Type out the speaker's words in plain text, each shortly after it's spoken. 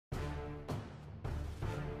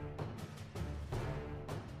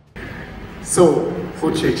So,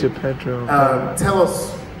 Uche, tell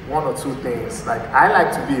us one or two things. Like, I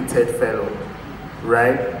like to be a TED fellow,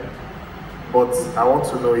 right? But I want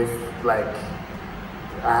to know if, like,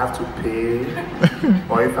 I have to pay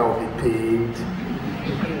or if I will be paid.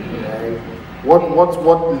 Right?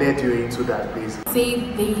 What led you into that, basically?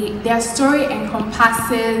 Say their story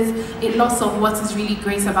encompasses a lot of what is really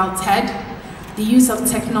great about TED, the use of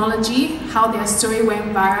technology, how their story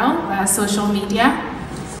went viral via social media.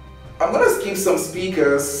 I'm gonna skip some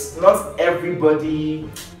speakers. Not everybody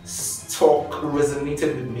talk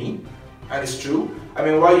resonated with me, and it's true. I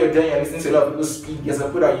mean, while you're there, you're listening to a lot of people speak. There's some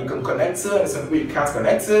people that you can connect to, and there's some people you can't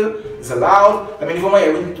connect to. It's allowed. I mean, even when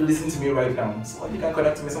you're willing to listen to me right now, some of you can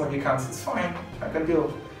connect to me, some of you can't. It's fine. I can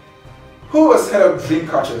deal. Who was head of Dream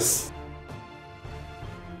Catchers?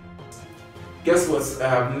 Guess what? I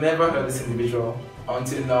have never heard this individual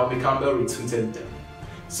until now. Campbell retweeted them.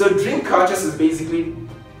 So Dream Catchers is basically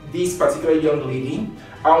this particular young lady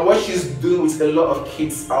and what she's doing with a lot of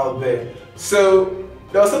kids out there. So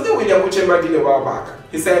there was something William Uchemba did a while back.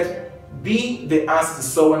 He said, be the answer to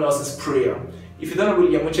someone else's prayer. If you don't know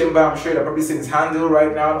William Uchemba, I'm sure you're probably seeing his handle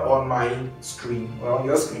right now on my screen, or on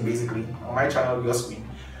your screen basically, on my channel, your screen.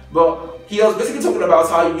 But he was basically talking about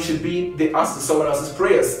how you should be the answer to someone else's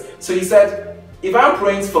prayers. So he said, if I'm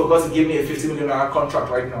praying for God to give me a $50 million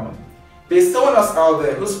contract right now, there's someone else out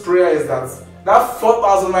there whose prayer is that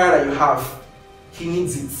 4,000 naira that you have, he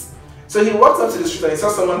needs it. So he walked up to the street and he saw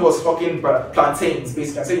someone who was hawking plantains,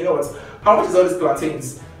 basically, and said, you know what, how much is all these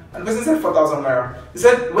plantains? And the person said 4,000 naira. He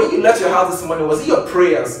said, when you left your house this morning, was it your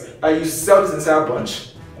prayers that you sell this entire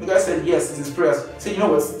bunch? And the guy said, yes, it's his prayers. He said, you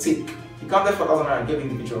know what, take. He counted 4,000 naira and gave the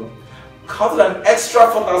individual. Counted an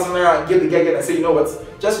extra 4,000 naira and gave the guy again and said, you know what,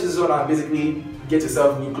 just use this one and basically get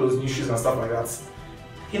yourself new clothes, new shoes and stuff like that.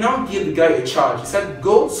 He now gave the guy a charge. He said,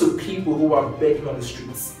 go to people who are begging on the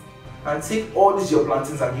streets and take all these your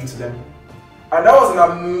plantains and give to them. And that was an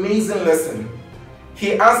amazing lesson.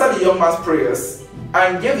 He answered the young man's prayers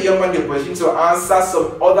and gave the young man the opportunity to answer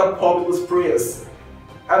some other poor people's prayers.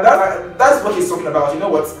 And that's what he's talking about. You know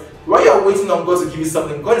what? While you're waiting on God to give you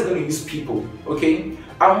something, God is going to use people, okay?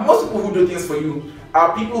 And most people who do things for you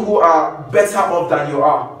are people who are better off than you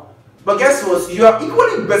are. But guess what? You are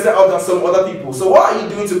equally better off than some other people. So what are you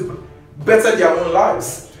doing to better their own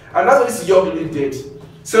lives? And that's what this young lady did.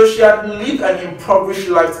 So she had lived an impoverished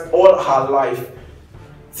life all her life.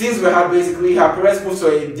 Things were hard basically. Her parents moved to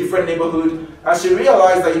a different neighborhood and she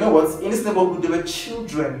realized that, you know what, in this neighborhood there were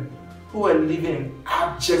children who were living in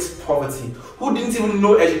abject poverty, who didn't even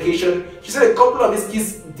know education. She said a couple of these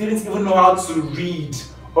kids didn't even know how to read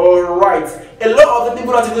or write. A lot of the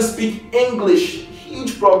people don't even speak English.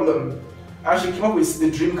 Huge problem. And she came up with the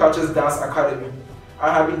Dream Catchers Dance Academy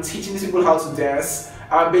and have been teaching these people how to dance.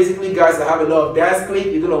 And basically, guys, I have a lot of dance clips.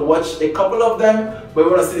 You're gonna watch a couple of them, but if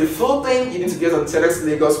you wanna see the full thing, you need to get on TEDx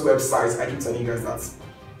Lagos website. I keep telling you guys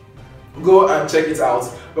that. Go and check it out.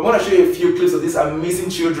 But I'm gonna show you a few clips of these amazing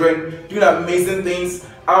children doing amazing things.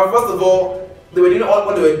 And first of all, they were doing all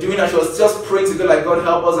what they were doing, and she was just praying to God, like, God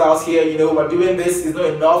help us out here. You know, we're doing this, it's not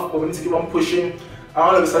enough, but we need to keep on pushing. And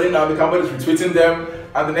all of a sudden now, Campbell is retweeting them,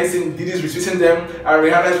 and the next thing, Diddy is retweeting them, and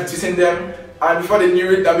Rihanna is retweeting them, and before they knew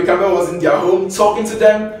it, Campbell was in their home talking to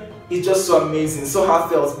them. It's just so amazing, so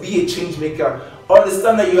heartfelt. Be a change maker.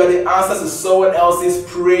 Understand that you are the answer to someone else's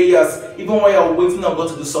prayers, even when you're waiting on God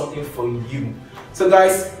to do something for you. So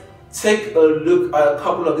guys, take a look at a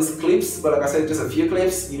couple of these clips, but like I said, just a few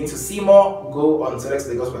clips. You need to see more, go on TEDx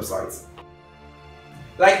Lagos website.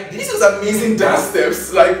 Like, this was amazing dance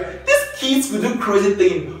steps. Like, these kids will do crazy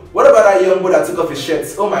things. What about that young boy that took off his shirt?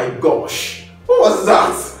 Oh my gosh. What was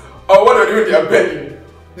that? Or what are they doing with their belly?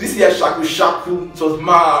 This here shaku shaku, it was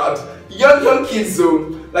mad. Young kids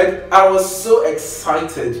though. Like, I was so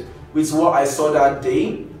excited with what I saw that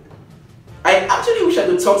day. I actually wish I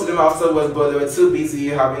could talk to them afterwards, but they were too busy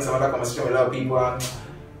having some other conversation with other people, and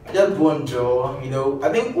I just bonjour, you know. I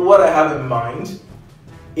think what I have in mind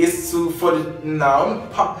is to, for now,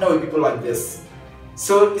 partner with people like this.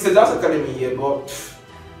 So it's a dance academy here, but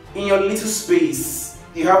in your little space,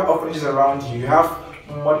 you have orphanages around you, you have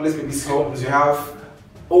motherless babies homes, you have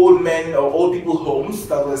old men or old people homes,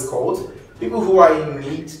 that's what it's called. People who are in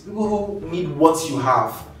need, people who need what you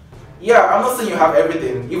have. Yeah, I'm not saying you have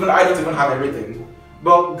everything, even I don't even have everything.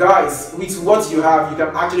 But guys, with what you have, you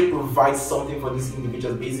can actually provide something for these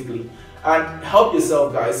individuals basically. And help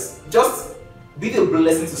yourself, guys. Just be the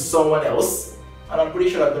blessing to someone else, and I'm pretty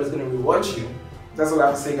sure that God is going to reward you. That's all I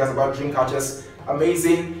have to say, guys, about Dream Catchers.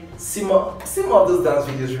 Amazing. See more of those dance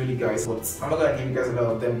videos, really, guys. But I'm not going to give you guys a lot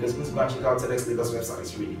of them because you need to go and check out TEDx Lagos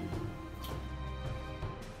website, really.